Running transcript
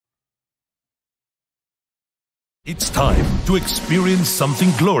It's time to experience something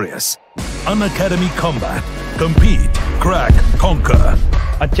glorious. Unacademy Combat. Compete, crack, conquer.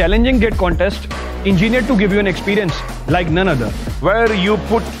 A challenging GATE contest engineered to give you an experience like none other. Where you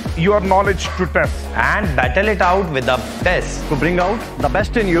put your knowledge to test and battle it out with a test To bring out the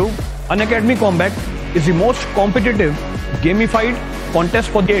best in you, Unacademy Combat is the most competitive, gamified contest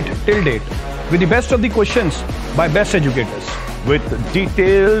for GATE till date, with the best of the questions by best educators. with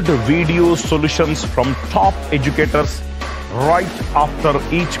detailed video solutions from top educators right after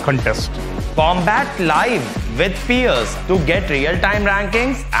each contest. Combat live with peers to get real-time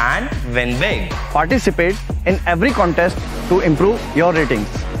rankings and win big. Participate in every contest to improve your ratings.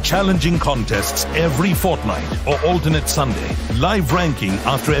 Challenging contests every fortnight or alternate Sunday. Live ranking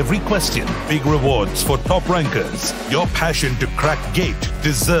after every question. Big rewards for top rankers. Your passion to crack GATE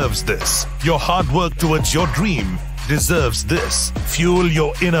deserves this. Your hard work towards your dream deserves this. Fuel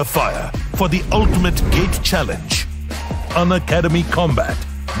your inner fire for the ultimate GATE challenge. Unacademy Combat.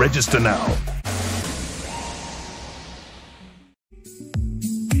 Register now.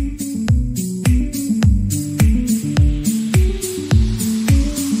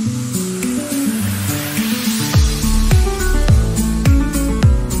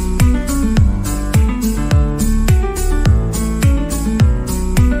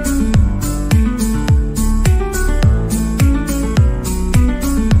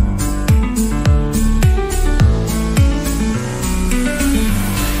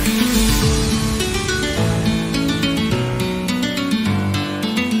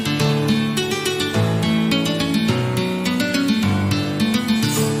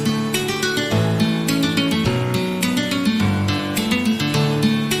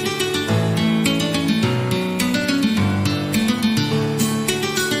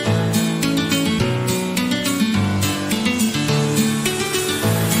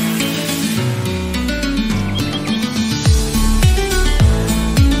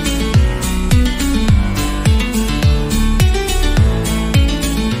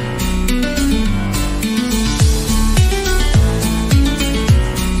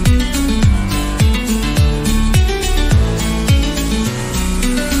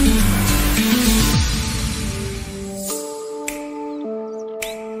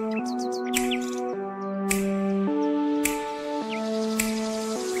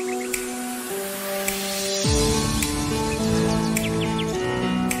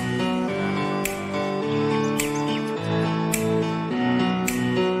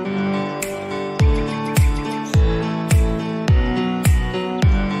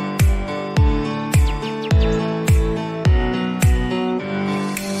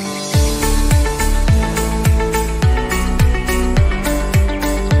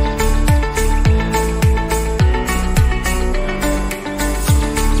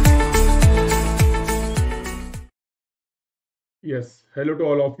 Yes, hello to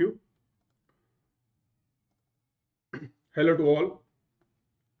all of you. Hello to all.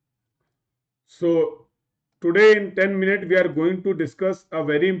 So, today in 10 minutes we are going to discuss a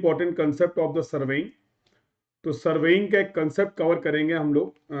very important concept of the surveying. तो surveying का एक concept cover करेंगे हम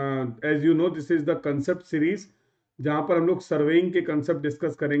लोग. As you know this is the concept series जहां पर हम लोग सर्वेइंग के कंसेप्ट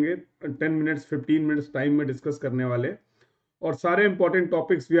डिस्कस करेंगे. 10 मिनट्स 15 मिनट्स टाइम में डिस्कस करने वाले और सारे important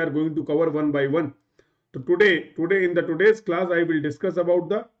topics we are going to cover one by one. तो today in the today's class I will discuss about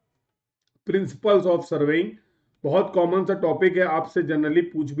the principles of surveying. बहुत कॉमन सा टॉपिक है, आपसे जनरली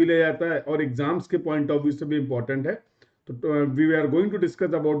पूछ भी ले जाता है और एग्जाम्स के पॉइंट ऑफ व्यू से भी इंपॉर्टेंट है. तो we are going to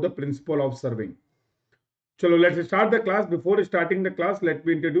discuss about the principle of surveying. चलो let's start the class. Before starting the class let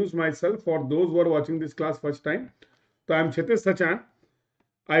me introduce my self for those who are watching this class first time. तो I am Kshitij Sachan.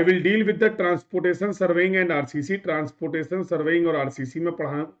 I will deal with the transportation surveying and RCC. Transportation surveying और RCC में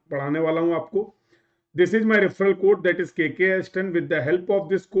पढ़ाने वाला हूँ आपको. This is my referral code, that is KKS10. With the help of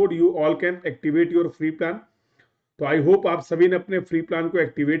this code you all can activate your free plan. तो I hope आप सभी ने अपने फ्री प्लान को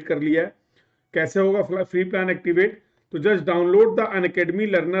एक्टिवेट कर लिया है. कैसे होगा फ्री प्लान एक्टिवेट? तो just download the Unacademy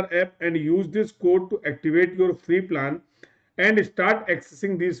learner app and use this code to activate your free plan and start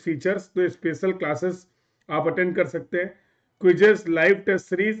accessing these features. तो स्पेशल क्लासेस आप अटेंड कर सकते हैं, quizzes, live test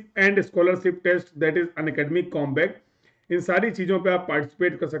series and scholarship test, that is Unacademy combat. इन सारी चीजों पे आप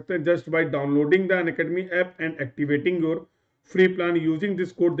participate कर सकते हैं just by downloading the Unacademy app and activating your free plan using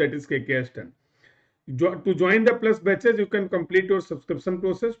this code that is KKS10. To join the plus batches, you can complete your subscription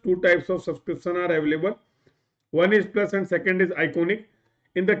process. Two types of subscription are available. One is plus and second is iconic.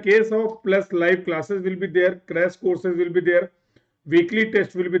 In the case of plus, live classes will be there, crash courses will be there, weekly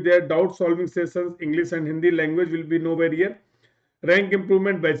test will be there, doubt solving sessions, English and Hindi language will be no barrier, rank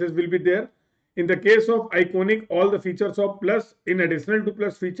improvement batches will be there. In the case of iconic, all the features of plus, in additional to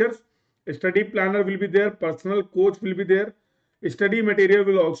plus features, study planner will be there, personal coach will be there, study material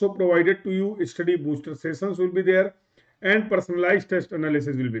will also provided to you, study booster sessions will be there, and personalized test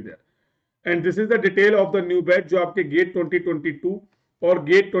analysis will be there. And this is the detail of the new batch जो आपके gate 2022 और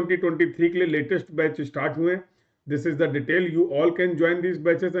gate 2023 के लिए latest batch start हुए. This is the detail. You all can join these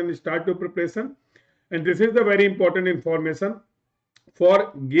batches and start your preparation. And this is the very important information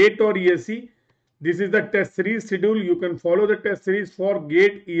for GATE or ESE. This is the test series schedule. You can follow the test series for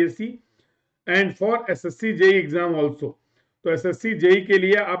GATE, ESE and for SSC JEE exam also. तो SSC JEE के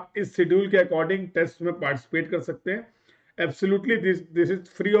लिए आप इस schedule के according taste में participate कर सकते हैं. Absolutely, this is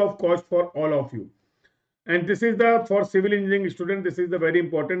free of cost for all of you. And this is the for civil engineering student. This is the very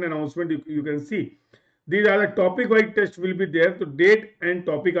important announcement. You can see these are the topic wise tests will be there. So date and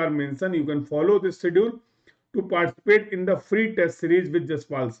topic are mentioned. You can follow this schedule to participate in the free test series with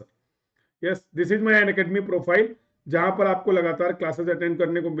Jaspal sir. Yes, this is my Unacademy profile. जहां पर आपको लगातार classes attend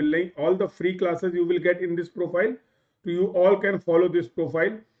करने को मिल रही. All the free classes you will get in this profile. So you all can follow this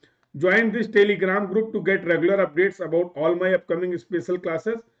profile. Join this Telegram group to get regular updates about all my upcoming special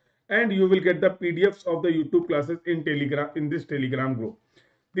classes, and you will get the PDFs of the YouTube classes in this Telegram group.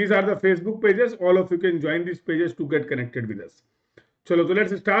 These are the Facebook pages. All of you can join these pages to get connected with us. चलो तो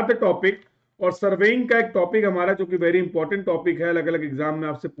let's start the topic. और surveying का एक topic हमारा जो कि very important topic है, अलग अलग एग्जाम में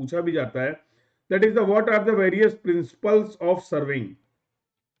आपसे पूछा भी जाता है. That is the what are the various principles of surveying.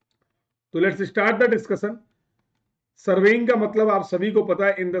 तो let's start the discussion. Surveying का मतलब आप सभी को पता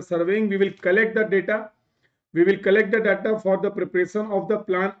है. In the surveying we will collect the data. We will collect the data for the preparation of the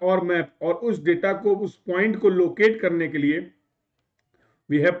plan और map. और उस डेटा को, उस पॉइंट को लोकेट करने के लिए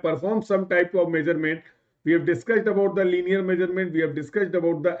we have perform some type of measurement. We have discussed about the linear measurement. We have discussed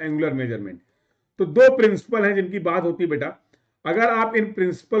about the angular measurement. तो दो प्रिंसिपल हैं जिनकी बात होती है बेटा. अगर आप इन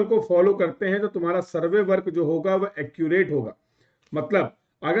प्रिंसिपल को फॉलो करते हैं तो तुम्हारा सर्वे वर्क जो होगा वह एक्यूरेट होगा. मतलब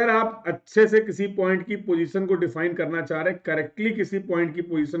अगर आप अच्छे से किसी पॉइंट की पोजीशन को डिफाइन करना चाह रहे हैं, करेक्टली किसी पॉइंट की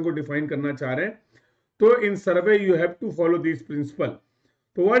पोजीशन को डिफाइन करना चाह रहे हैं, तो इन सर्वे you have to follow this principle.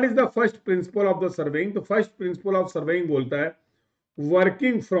 तो what is the first principle of the surveying? तो फर्स्ट प्रिंसिपल ऑफ सर्वेइंग बोलता है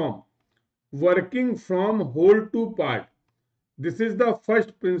working from whole two part. This is the first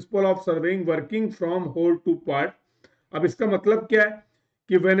principle of surveying, working from whole two part. अब इसका मतलब क्या है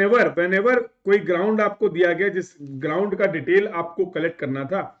कि whenever कोई ग्राउंड आपको दिया गया, जिस ग्राउंड का डिटेल आपको कलेक्ट करना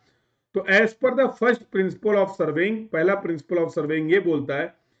था, तो as per the first principle of surveying, पहला प्रिंसिपल ऑफ सर्वेइंग ये बोलता है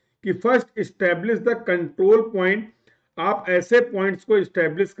कि first establish the control point. आप ऐसे पॉइंट्स को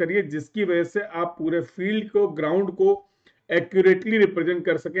इस्टेब्लिश करिए जिसकी वजह से आप पूरे फील्ड को, ग्राउंड को एक्यूरेटली रिप्रेजेंट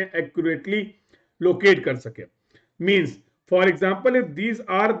कर सकें, एक्यूरेटली लोकेट कर सकें. Means for example if these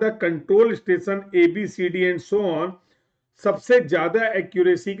are the control station ABCD and so on, सबसे ज्यादा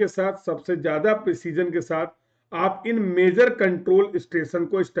एक्यूरेसी के साथ, सबसे ज्यादा प्रिसीजन के साथ आप इन मेजर कंट्रोल स्टेशन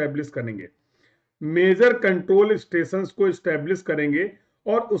को एस्टेब्लिश करेंगे. मेजर कंट्रोल स्टेशंस को एस्टेब्लिश करेंगे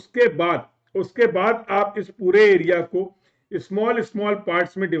और उसके बाद आप इस पूरे एरिया को स्मॉल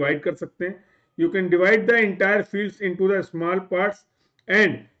पार्ट्स में डिवाइड कर सकते हैं. You can divide the entire fields into the small parts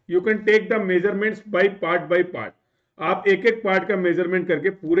and you can take the measurements by part. आप एक एक पार्ट का मेजरमेंट करके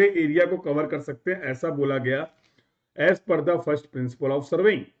पूरे एरिया को कवर कर सकते हैं. ऐसा बोला गया as per the first principle of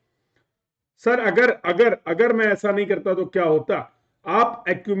surveying. Sir अगर मैं ऐसा नहीं करता तो क्या होता? आप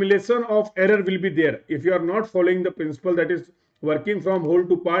accumulation of error will be there if you are not following the principal that is working from whole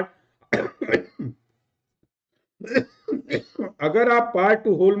two part. अगर आप पार्ट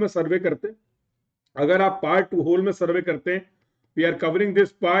टू होल में सर्वे करते हैं, we are covering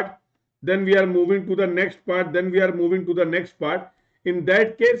this part, then we are moving to the next part, then we are moving to the next part. In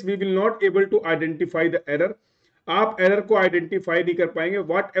that case we will not able to identify the error. आप error को identify नहीं कर पाएंगे.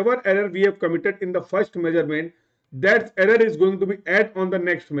 What ever error we have committed in the first measurement, that error is going to B Ed on the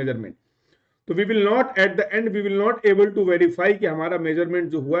next measurement. तो we will not at the end we will not able to verify कि हमारा measurement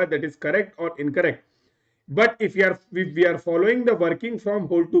जो हुआ है that is correct और incorrect. But if we are following the working from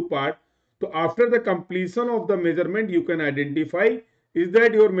whole two part, तो after the completion of the measurement you can identify is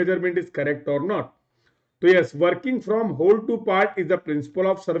that your measurement is correct or not. So yes, working from whole to part is the principle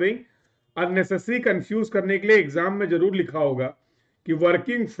of surveying. Unnecessary confuse करने के लिए exam में जरूर लिखा होगा कि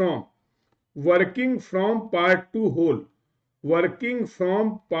working from part to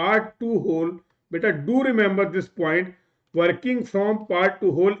whole, बेटा do remember this point. Working from part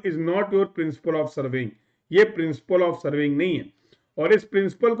to whole is not your principle of surveying. ये principle of surveying नहीं है. और इस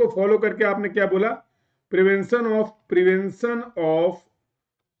principle को फॉलो करके आपने क्या बोला? प्रिवेंशन ऑफ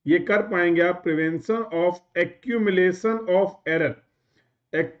ये कर पाएंगे आप, prevention of accumulation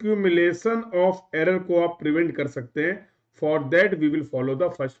of error को आप प्रिवेंट कर सकते हैं. For that we will follow the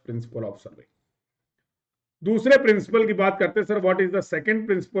first principle of सर्वे. दूसरे प्रिंसिपल की बात करते हैं sir, what is the second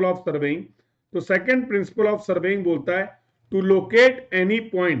principle of surveying. तो सेकंड प्रिंसिपल ऑफ सर्वेइंग बोलता है to locate any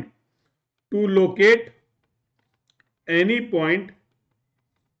point, to locate any point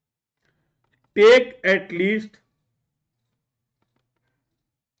take at least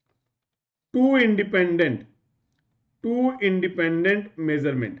to independent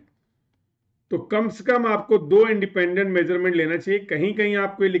measurement. तो कम से कम आपको 2 इंडिपेंडेंट मेजरमेंट लेना चाहिए। कहीं कहीं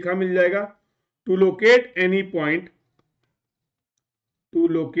आपको ये लिखा मिल जाएगा to locate any point, to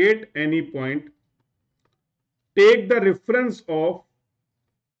locate any point take the reference of,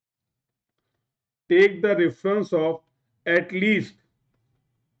 take the reference of at least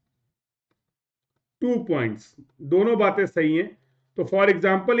 2 points. दोनों बातें सही हैं। तो फॉर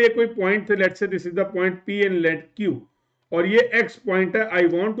एग्जांपल ये कोई पॉइंट थे, let's say this is the point P and let Q, और ये X पॉइंट है। I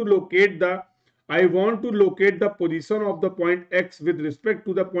want to locate the position of the point X with respect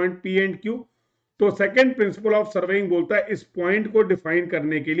to the point P and Q। तो second principle of surveying बोलता है इस point को define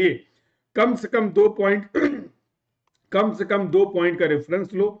करने के लिए कम से कम 2 पॉइंट कम से कम 2 पॉइंट का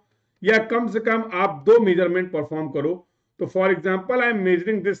रेफरेंस लो, या कम से कम आप 2 मेजरमेंट परफॉर्म करो। तो for example I am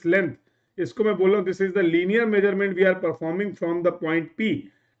measuring this length, इसको मैं बोल रहा हूं this is the linear measurement we are performing from the point P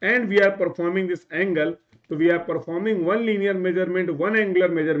and we are performing this angle. तो we are performing 1 linear measurement, 1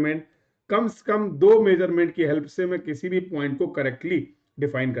 angular measurement. कम से कम 2 measurement की help से मैं किसी भी पॉइंट को करेक्टली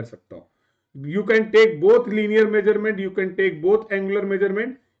डिफाइन कर सकता हूं। You can take both linear measurement, you can take both angular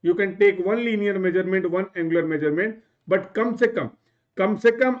measurement, you can take 1 linear measurement, 1 angular measurement, but कम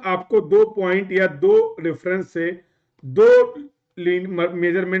से कम आपको 2 पॉइंट या 2 रेफरेंस से 2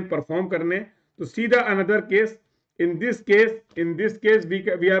 मेजरमेंट परफॉर्म करने। तो see the another case, in this case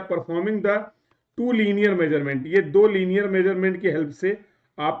we are performing the 2 linear measurement. ये 2 linear measurement की help से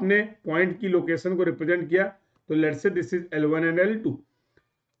आपने पॉइंट की लोकेशन को रिप्रेजेंट किया। तो let's say this is L1 and L2।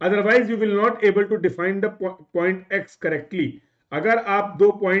 Otherwise you will not able to define the point X correctly. अगर आप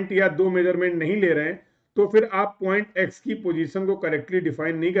 2 पॉइंट या 2 मेजरमेंट नहीं ले रहे हैं तो फिर आप पॉइंट X की पोजीशन को करेक्टली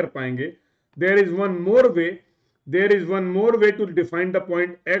डिफाइन नहीं कर पाएंगे। There is one more way to define the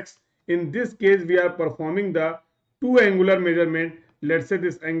point X। in this case we are performing the 2 angular measurement. Let's say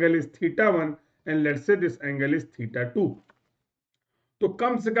this angle is θ1 and let's say this angle is θ2। तो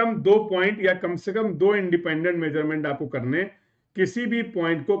कम से कम 2 point या कम से कम 2 independent measurement आपको करने किसी भी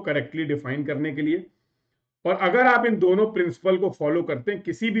point को correctly define करने के लिए। और अगर आप इन दोनों प्रिंसिपल को फॉलो करते हैं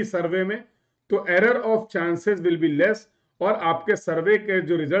किसी भी सर्वे में तो error of chances will be less, और आपके सर्वे के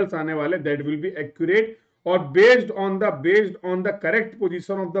जो रिजल्ट्स आने वाले दैट विल बी एक्यूरेट, और based on the correct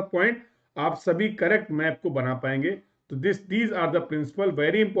position of the point आप सभी करेक्ट मैप को बना पाएंगे। तो these are the principal,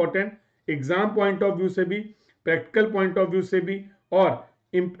 very important, exam point of view से भी, प्रैक्टिकल पॉइंट ऑफ व्यू से भी, और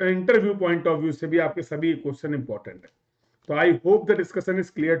इंटरव्यू पॉइंट ऑफ व्यू से भी आपके सभी क्वेश्चन इंपॉर्टेंट है। तो I hope the discussion is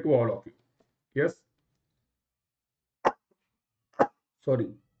clear to all of you. Yes, sorry.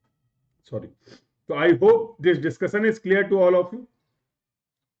 तो I hope this discussion is clear to all of you.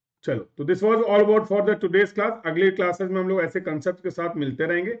 चलो, तो this was all about for the today's class. अगले classes में हम लोग ऐसे concept के साथ मिलते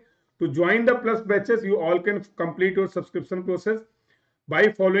रहेंगे। To join the plus batches you all can complete your subscription process by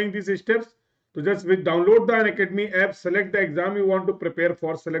following this steps. तो just with download the Unacademy app, select the exam you want to prepare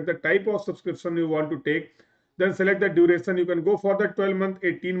for, select the type of subscription you want to take, then select the duration. You can go for the 12-month,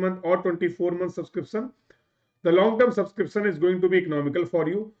 18-month or 24-month subscription. The long-term subscription is going to be economical for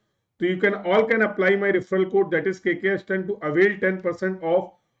you. So you can apply my referral code, that is KKS10, to avail 10% off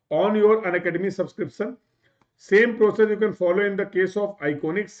on your Unacademy subscription. Same process you can follow in the case of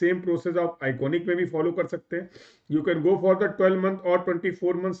Iconic. Same process of Iconic में भी follow कर सकते हैं. You can go for the 12-month or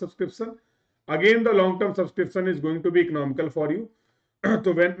 24-month subscription. Again, the long-term subscription is going to be economical for you.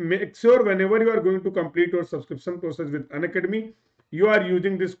 So make sure whenever you are going to complete your subscription process with Unacademy, you are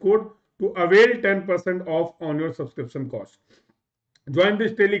using this code to avail 10% off on your subscription cost. Join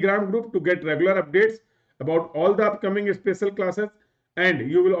this Telegram group to get regular updates about all the upcoming special classes,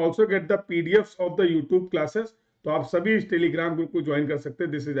 and you will also get the PDFs of the YouTube classes. तो आप सभी इस Telegram group को join कर सकते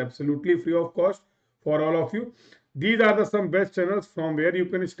हैं. This is absolutely free of cost for all of you. These are the some best channels from where you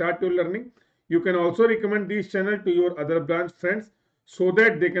can start your learning. You can also recommend these channels to your other branch friends so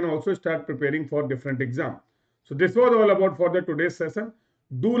that they can also start preparing for different exams. So this was all about for the today's session.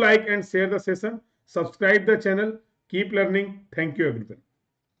 Do like and share the session. Subscribe the channel. Keep learning. Thank you everyone.